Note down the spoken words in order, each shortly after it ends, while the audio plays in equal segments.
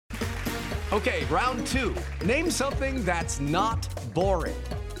Okay, round two. Name something that's not boring.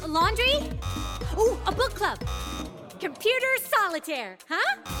 A laundry? Ooh, a book club. Computer solitaire,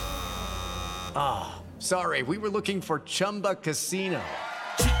 huh? Ah, sorry, we were looking for Chumba Casino.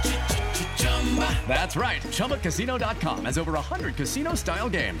 That's right, ChumbaCasino.com has over 100 casino-style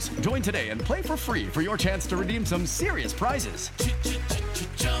games. Join today and play for free for your chance to redeem some serious prizes.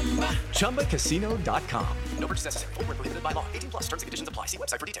 ChumbaCasino.com. No purchase necessary. Void where prohibited by law. 18 plus. Terms and conditions apply. See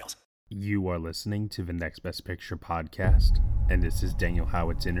website for details. You are listening to the Next Best Picture podcast, and this is Daniel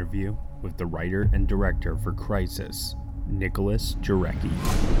Howitt's interview with the writer and director for Crisis, Nicholas Jarecki.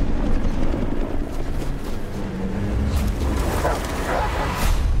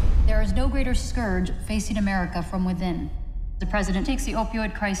 There is no greater scourge facing America from within. The president takes the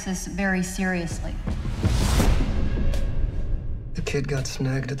opioid crisis very seriously. The kid got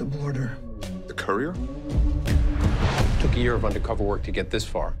snagged at the border. The courier? Took a year of undercover work to get this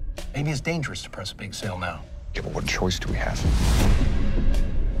far. Maybe it's dangerous to press a big sale now. Yeah, but what choice do we have?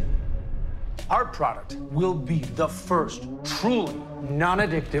 Our product will be the first truly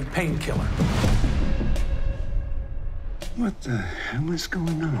non-addictive painkiller. What the hell is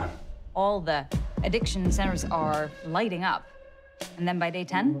going on? All the addiction centers are lighting up. And then by day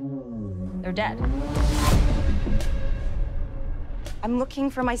 10, they're dead. I'm looking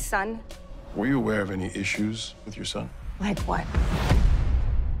for my son. Were you aware of any issues with your son? Like what?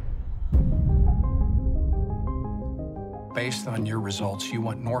 Based on your results, you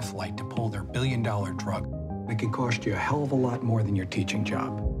want Northlight to pull their billion-dollar drug. It can cost you a hell of a lot more than your teaching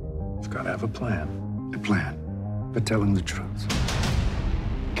job. You've got to have a plan. A plan for telling the truth.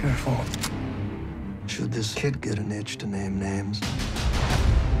 Careful. Should this kid get an itch to name names,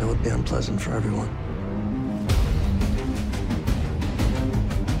 it would be unpleasant for everyone.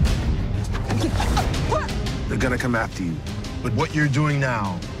 They're gonna come after you. But what you're doing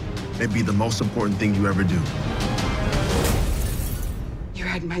now may be the most important thing you ever do. You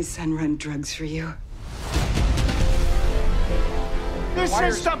had my son run drugs for you. This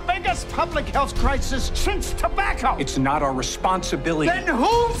is the biggest public health crisis since tobacco. It's not our responsibility. Then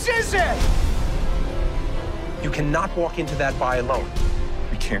whose is it? You cannot walk into that buy alone.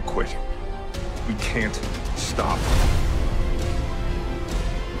 We can't quit. We can't stop.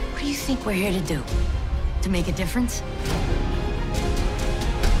 What do you think we're here to do? To make a difference?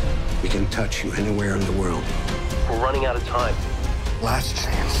 We can touch you anywhere in the world. We're running out of time. Last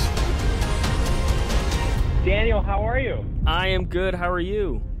chance. Daniel, how are you? I am good. How are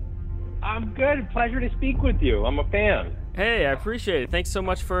you? I'm good. Pleasure to speak with you. I'm a fan. Hey, I appreciate it. Thanks so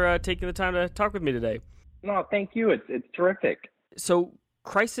much for taking the time to talk with me today. No, thank you. It's terrific. So,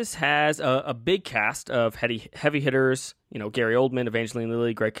 Crisis has a big cast of heavy hitters, Gary Oldman, Evangeline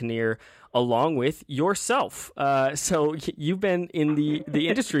Lilly, Greg Kinnear, along with yourself. So you've been in the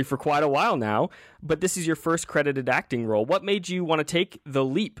industry for quite a while now, but this is your first credited acting role. What made you want to take the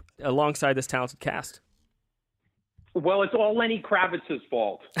leap alongside this talented cast? Well, it's all Lenny Kravitz's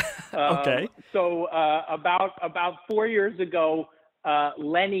fault. Okay. So about 4 years ago,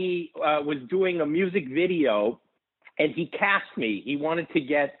 Lenny was doing a music video, and he cast me. He wanted to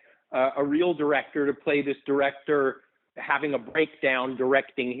get a real director to play this director having a breakdown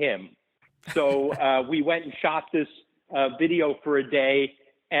directing him. So we went and shot this video for a day,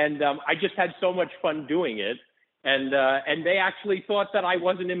 and I just had so much fun doing it. And they actually thought that I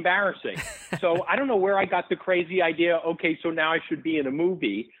wasn't embarrassing. So I don't know where I got the crazy idea, okay, so now I should be in a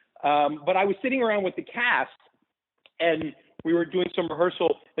movie. But I was sitting around with the cast, and we were doing some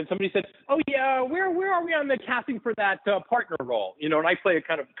rehearsal, and somebody said, oh, yeah, where are we on the casting for that partner role? And I play a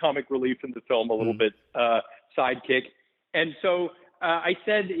kind of comic relief in the film, a little bit sidekick. And so I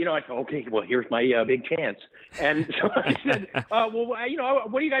said, I thought, okay, well, here's my big chance. And so I said, well,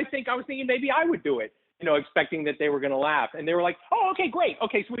 what do you guys think? I was thinking maybe I would do it, expecting that they were going to laugh. And they were like, oh, okay, great.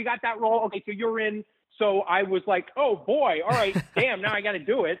 Okay, so we got that role. Okay, so you're in. So I was like, oh, boy, all right, damn, now I got to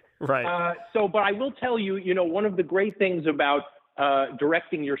do it. Right. But I will tell you, one of the great things about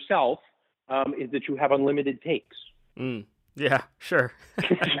directing yourself is that you have unlimited takes. Yeah, sure.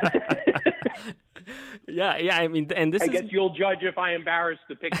 Yeah. I mean, and this I guess you'll judge if I embarrass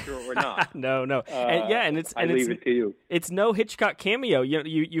the picture or not. No. I leave it to you. It's no Hitchcock cameo.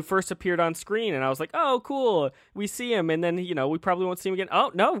 You first appeared on screen, and I was like, oh, cool. We see him, and then we probably won't see him again.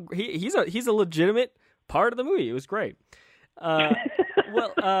 Oh no, he's a legitimate part of the movie. It was great.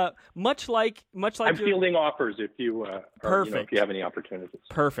 Much like I'm fielding offers if you perfect. If you have any opportunities.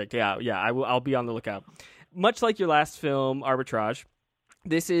 Perfect. Yeah. I'll be on the lookout. Much like your last film, Arbitrage,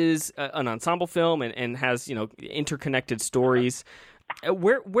 this is an ensemble film and has interconnected stories.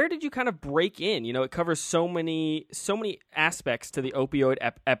 Where did you kind of break in? You know, it covers so many aspects to the opioid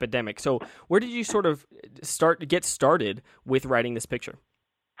epidemic. So where did you sort of get started with writing this picture?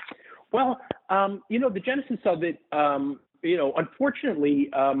 Well, the genesis of it, unfortunately,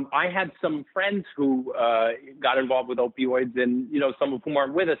 I had some friends who got involved with opioids, and some of whom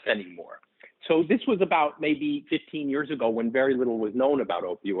aren't with us anymore. So this was about maybe 15 years ago, when very little was known about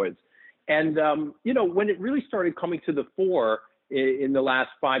opioids. And when it really started coming to the fore in the last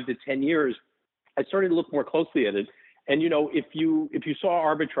 5 to 10 years, I started to look more closely at it. And if you saw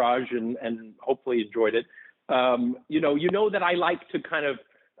Arbitrage and hopefully enjoyed it, that I like to kind of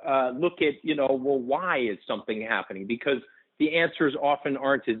look at why is something happening, because the answers often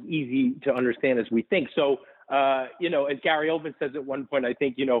aren't as easy to understand as we think. So as Gary Oldman says at one point, I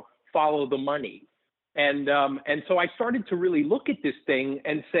think follow the money. And so I started to really look at this thing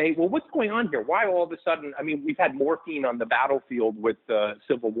and say, well, what's going on here? Why all of a sudden? I mean, we've had morphine on the battlefield with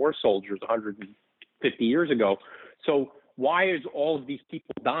Civil War soldiers 150 years ago. So why is all of these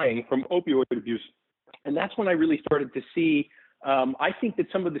people dying from opioid abuse? And that's when I really started to see, I think that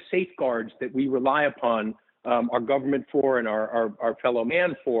some of the safeguards that we rely upon our government for and our fellow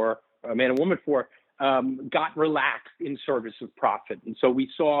man and woman for, got relaxed in service of profit. And so we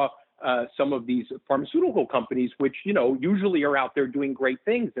saw some of these pharmaceutical companies, which, usually are out there doing great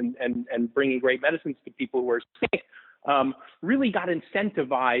things and bringing great medicines to people who are sick, really got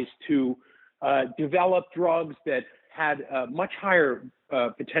incentivized to develop drugs that had much higher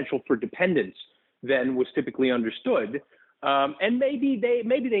potential for dependence than was typically understood. And maybe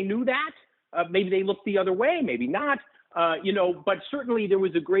they knew that. Maybe they looked the other way, maybe not. But certainly there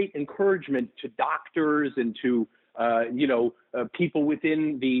was a great encouragement to doctors and to people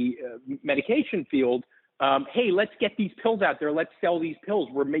within the medication field. Hey, let's get these pills out there. Let's sell these pills.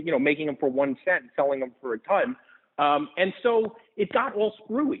 We're making them for 1 cent, selling them for a ton. And so it got all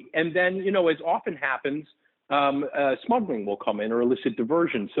screwy. And then, as often happens, smuggling will come in, or illicit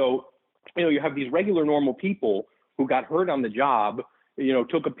diversion. So, you have these regular normal people who got hurt on the job,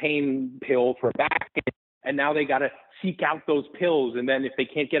 took a pain pill for a back pain, and now they got to seek out those pills. And then if they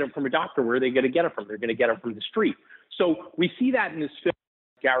can't get them from a doctor, where are they going to get them from? They're going to get them from the street. So we see that in this film,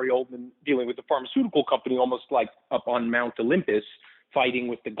 Gary Oldman dealing with the pharmaceutical company, almost like up on Mount Olympus, fighting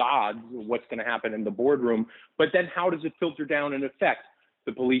with the gods, what's going to happen in the boardroom. But then how does it filter down and affect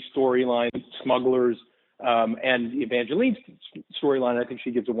the police storyline, smugglers, and Evangeline's storyline? I think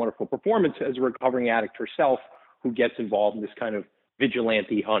she gives a wonderful performance as a recovering addict herself, who gets involved in this kind of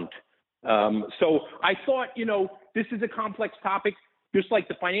vigilante hunt. So I thought, this is a complex topic, just like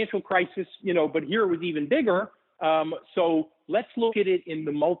the financial crisis, but here it was even bigger. So let's look at it in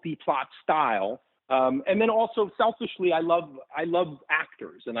the multi-plot style. And then also selfishly, I love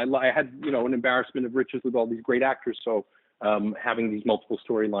actors, and I had, an embarrassment of riches with all these great actors. So having these multiple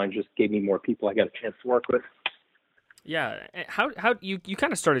storylines just gave me more people I got a chance to work with. Yeah. How you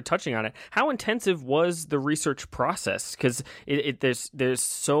kind of started touching on it. How intensive was the research process? Because there's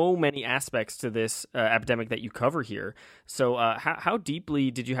so many aspects to this epidemic that you cover here. So how deeply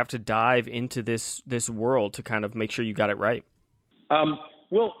did you have to dive into this world to kind of make sure you got it right?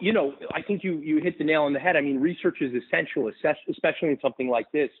 Well, I think you hit the nail on the head. I mean, research is essential, especially in something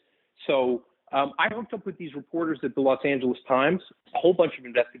like this. So I hooked up with these reporters at the Los Angeles Times, a whole bunch of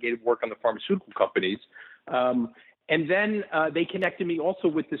investigative work on the pharmaceutical companies. And then they connected me also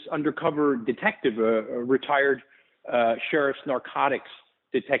with this undercover detective, a retired sheriff's narcotics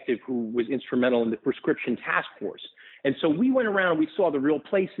detective who was instrumental in the prescription task force. And so we went around, we saw the real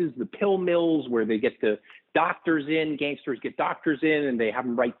places, the pill mills where they get the doctors in, gangsters get doctors in, and they have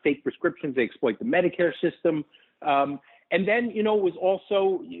them write fake prescriptions. They exploit the Medicare system. And then, it was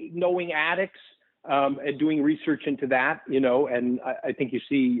also knowing addicts and doing research into that, and I think you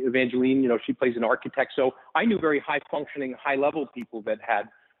see Evangeline, she plays an architect. So I knew very high-functioning, high-level people that had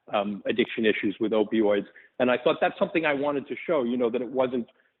addiction issues with opioids. And I thought that's something I wanted to show, that it wasn't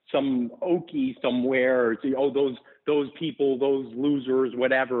some okie somewhere, those people, those losers,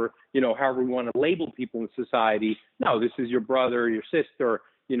 whatever, however we want to label people in society. No, this is your brother, your sister,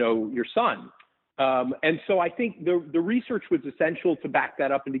 your son. And so I think the research was essential to back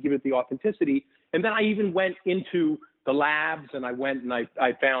that up and to give it the authenticity. And then I even went into the labs, and I went and I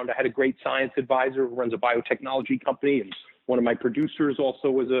had a great science advisor who runs a biotechnology company, and one of my producers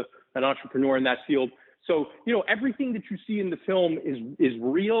also was an entrepreneur in that field. So, everything that you see in the film is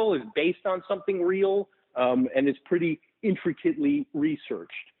real, is based on something real, and is pretty intricately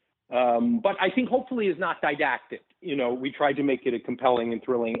researched. But I think hopefully is not didactic. We tried to make it a compelling and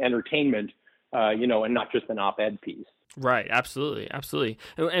thrilling entertainment. and not just an op-ed piece. Right, absolutely.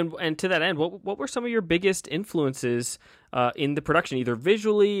 And to that end, what were some of your biggest influences in the production, either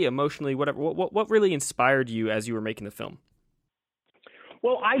visually, emotionally, whatever? What really inspired you as you were making the film?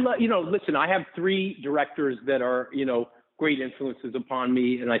 Well, listen, I have three directors that are, great influences upon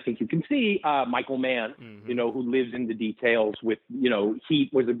me, and I think you can see Michael Mann, who lives in the details with, Heat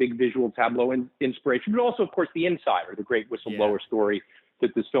was a big visual tableau inspiration, but also, of course, The Insider, the great whistleblower story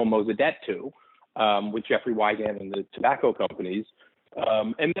that this film owes a debt to, with Jeffrey Wigand and the tobacco companies.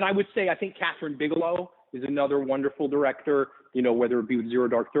 And then I would say, I think Catherine Bigelow is another wonderful director, whether it be with Zero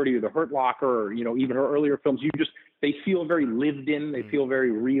Dark 30 or The Hurt Locker, or, even her earlier films, they feel very lived in, they feel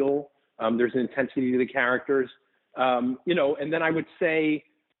very real. There's an intensity to the characters, and then I would say,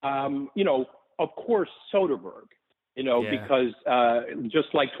 of course, Soderbergh, because just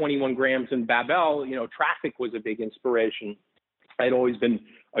like 21 Grams and Babel, Traffic was a big inspiration. I'd always been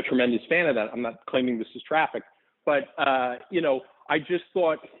a tremendous fan of that. I'm not claiming this is Traffic, but, I just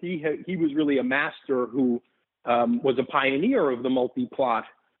thought he was really a master who was a pioneer of the multi-plot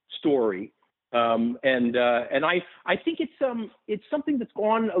story. And I think it's something that's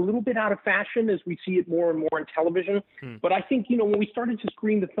gone a little bit out of fashion as we see it more and more in television. But I think, when we started to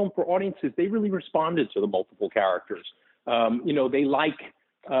screen the film for audiences, they really responded to the multiple characters. They like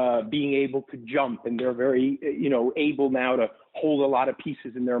being able to jump, and they're very, able now to hold a lot of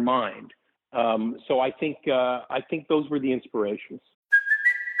pieces in their mind. So I think those were the inspirations.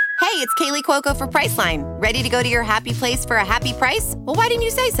 Hey, it's Kaylee Cuoco for Priceline. Ready to go to your happy place for a happy price? Well, why didn't you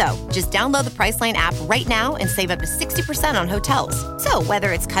say so? Just download the Priceline app right now and save up to 60% on hotels. So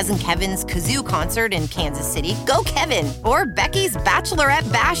whether it's Cousin Kevin's Kazoo Concert in Kansas City, go Kevin, or Becky's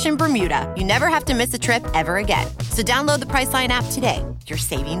Bachelorette Bash in Bermuda, you never have to miss a trip ever again. So download the Priceline app today. Your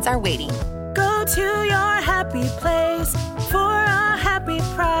savings are waiting. Go to your happy place for a happy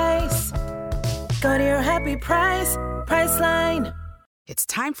price. Go to your happy price, Priceline. It's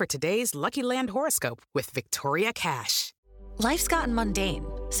time for today's Lucky Land horoscope with Victoria Cash. Life's gotten mundane,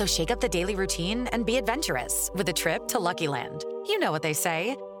 so shake up the daily routine and be adventurous with a trip to Lucky Land. You know what they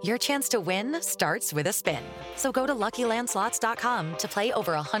say, your chance to win starts with a spin. So go to LuckyLandSlots.com to play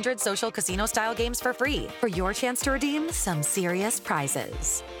over 100 social casino-style games for free for your chance to redeem some serious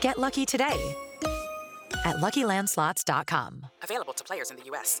prizes. Get lucky today at LuckyLandSlots.com. Available to players in the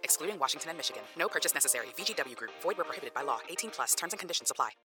U.S., excluding Washington and Michigan. No purchase necessary. VGW Group. Void where prohibited by law. 18+. Terms and conditions apply.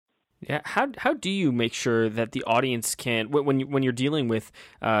 Yeah, how do you make sure that the audience can, when you're dealing with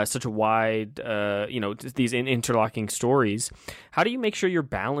such a wide, these interlocking stories, how do you make sure you're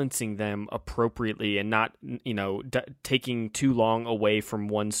balancing them appropriately and not, taking too long away from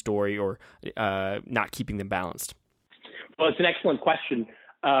one story or not keeping them balanced? Well, it's an excellent question.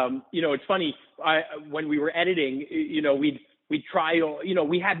 It's funny. When we were editing, we'd try.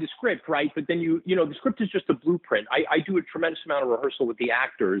 We had the script, right? But then the script is just a blueprint. I do a tremendous amount of rehearsal with the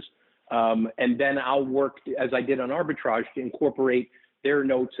actors, and then I'll work, as I did on Arbitrage, to incorporate their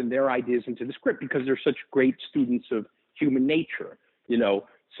notes and their ideas into the script because they're such great students of human nature.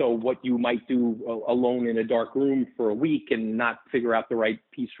 So what you might do alone in a dark room for a week and not figure out the right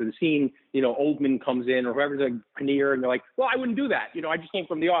piece for the scene, Oldman comes in or whoever's like Kinnear and they're like, well, I wouldn't do that. I just came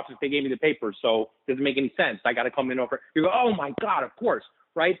from the office. They gave me the papers. So it doesn't make any sense. I got to come in over. You go, oh my God, of course.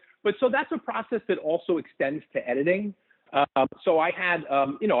 Right. But so that's a process that also extends to editing. So I had,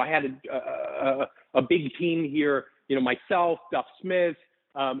 a big team here, myself, Duff Smith,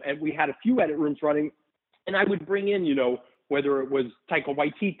 and we had a few edit rooms running, and I would bring in, whether it was Taika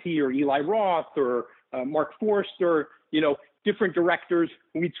Waititi or Eli Roth or Mark Forster, different directors.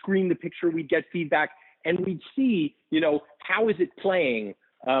 We'd screen the picture, we'd get feedback, and we'd see, how is it playing?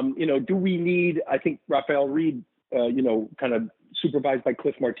 Do we need, I think Raphael Reed, kind of supervised by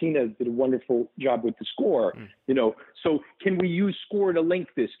Cliff Martinez, did a wonderful job with the score, so can we use score to link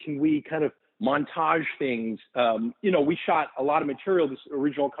this? Can we kind of montage things? We shot a lot of material. This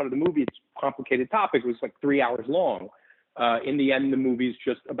original cut of the movie, it's a complicated topic. It was like 3 hours long. In the end, the movie's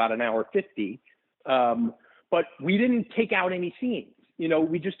just about an hour 50. But we didn't take out any scenes.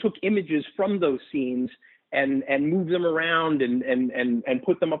 We just took images from those scenes and moved them around and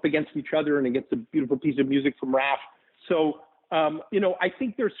put them up against each other and against a beautiful piece of music from Raph. So, I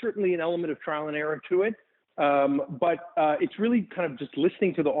think there's certainly an element of trial and error to it. But it's really kind of just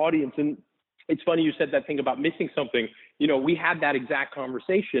listening to the audience. And it's funny you said that thing about missing something. We had that exact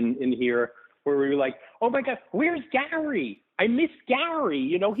conversation in here where we were like, oh my God, where's Gary? I miss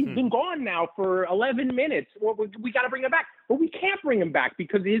Gary. He's been gone now for 11 minutes. Well, we got to bring him back. But we can't bring him back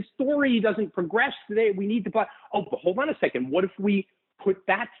because his story doesn't progress today. We need to play. Oh, but hold on a second. What if we put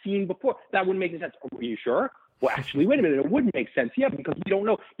that scene before? That wouldn't make any sense. Are you sure? well, actually, wait a minute, it wouldn't make sense. Yeah, because we don't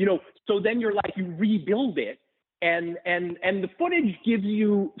know, so then you're like, you rebuild it, and the footage gives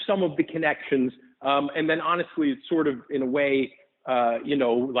you some of the connections. And then honestly, it's sort of in a way,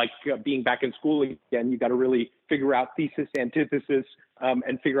 like being back in school again, you got to really figure out thesis, antithesis,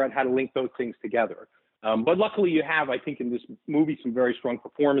 and figure out how to link those things together. But luckily you have, I think, in this movie, some very strong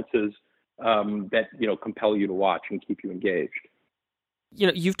performances that, compel you to watch and keep you engaged.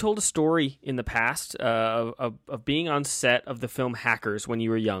 You've told a story in the past of being on set of the film Hackers when you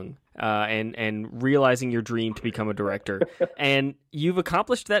were young, and realizing your dream to become a director. And you've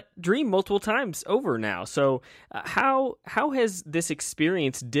accomplished that dream multiple times over now. So how has this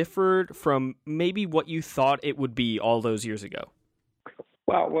experience differed from maybe what you thought it would be all those years ago?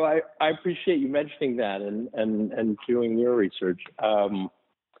 Well, I appreciate you mentioning that and doing your research. No,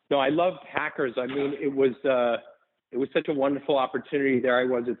 I loved Hackers. I mean, it was such a wonderful opportunity. There I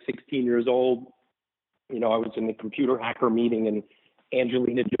was at 16 years old. I was in the computer hacker meeting, and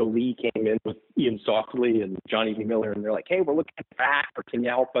Angelina Jolie came in with Ian Softley and Johnny B. Miller, and they're like, "Hey, we're looking at hacker. Can you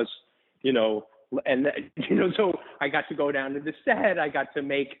help us?" And so I got to go down to the set. I got to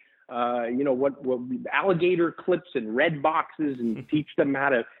make what alligator clips and red boxes and teach them how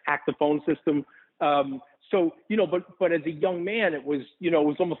to hack the phone system. But as a young man, it was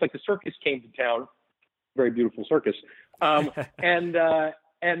almost like the circus came to town. Very beautiful circus. It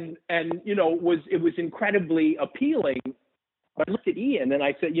was incredibly appealing. I looked at Ian and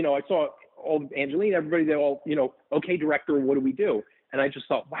I said, I saw all Angelina, everybody, they all, okay, director, what do we do? And I just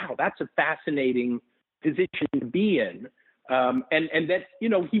thought, wow, that's a fascinating position to be in. And that,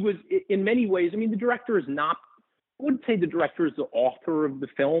 he was in many ways, I mean, the director is not, I wouldn't say the director is the author of the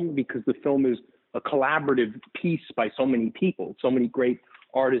film, because the film is a collaborative piece by so many people, so many great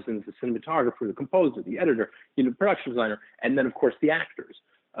artisans, the cinematographer, the composer, the editor, production designer, and then of course the actors,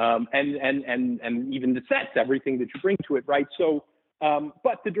 and even the sets, everything that you bring to it, right? So,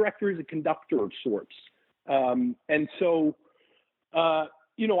 but the director is a conductor of sorts, and so, I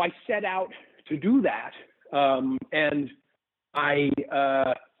set out to do that, and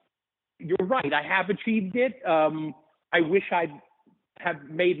you're right, I have achieved it. I wish I'd have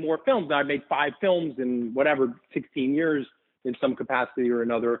made more films. I made 5 films in 16 years. In some capacity or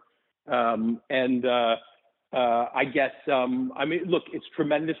another. I guess, look, it's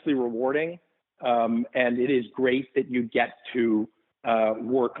tremendously rewarding. And it is great that you get to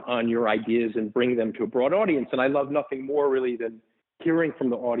work on your ideas and bring them to a broad audience. And I love nothing more really than hearing from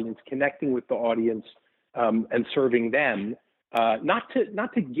the audience, connecting with the audience, and serving them, not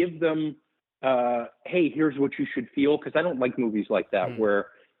to give them, hey, here's what you should feel. Cause I don't like movies like that where,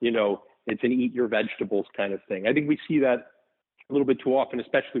 it's an eat your vegetables kind of thing. I think we see that a little bit too often,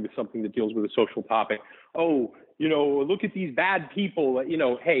 especially with something that deals with a social topic. Oh, look at these bad people.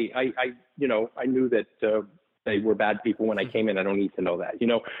 Hey, I knew that they were bad people when I came in. I don't need to know that.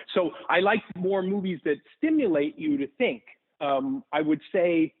 So I like more movies that stimulate you to think. I would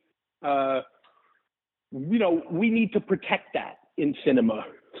say, we need to protect that in cinema.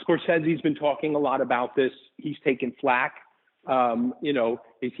 Scorsese's been talking a lot about this. He's taken flack.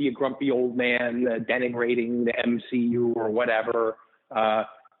 Is he a grumpy old man denigrating the MCU or whatever?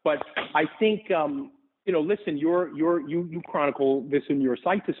 But I think, listen, you chronicle this in your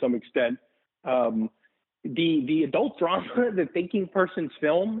site to some extent. The adult drama, the thinking person's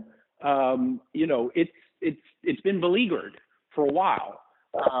film, it's been beleaguered for a while.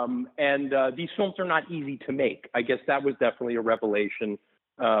 And these films are not easy to make. I guess that was definitely a revelation.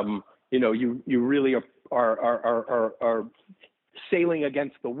 You really are sailing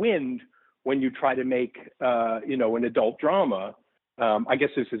against the wind when you try to make, an adult drama. I guess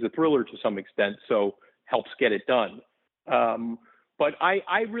this is a thriller to some extent, so helps get it done. But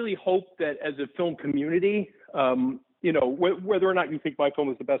I really hope that as a film community, whether or not you think my film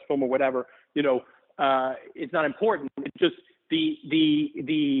is the best film or whatever, it's not important. It's just it's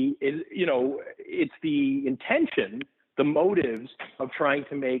the intention, the motives of trying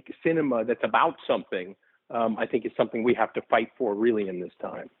to make cinema that's about something. I think is something we have to fight for really in this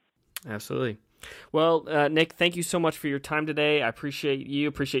time. Absolutely. Well, Nick, thank you so much for your time today. I appreciate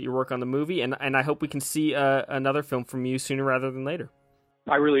your work on the movie, and I hope we can see another film from you sooner rather than later.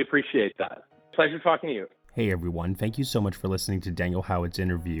 I really appreciate that. Pleasure talking to you. Hey everyone, thank you so much for listening to Daniel Howitt's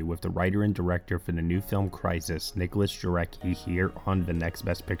interview with the writer and director for the new film Crisis, Nicholas Jarecki, here on the Next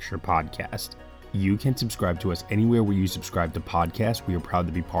Best Picture podcast. You can subscribe to us anywhere where you subscribe to podcasts. We are proud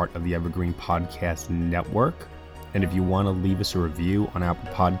to be part of the Evergreen Podcast Network. And if you want to leave us a review on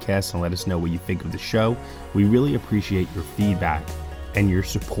Apple Podcasts and let us know what you think of the show, we really appreciate your feedback and your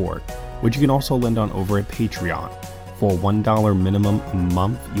support, which you can also lend on over at Patreon. For $1 minimum a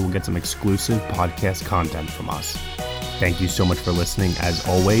month, you will get some exclusive podcast content from us. Thank you so much for listening as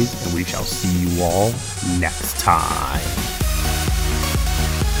always, and we shall see you all next time.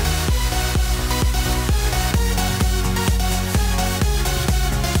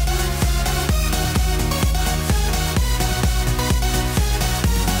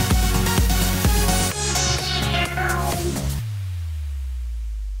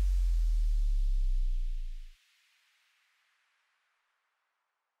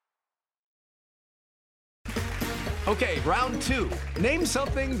 Okay, round 2. Name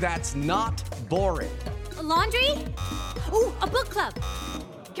something that's not boring. A laundry? Ooh, a book club.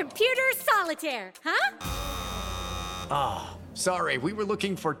 Computer solitaire, huh? Ah, sorry, we were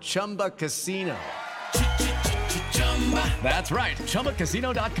looking for Chumba Casino. That's right,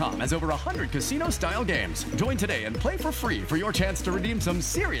 ChumbaCasino.com has over 100 casino-style games. Join today and play for free for your chance to redeem some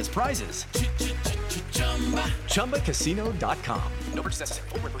serious prizes. ChumbaCasino.com. No purchase necessary.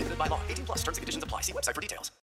 Void where prohibited by law. 18+ terms and conditions apply. See website for details.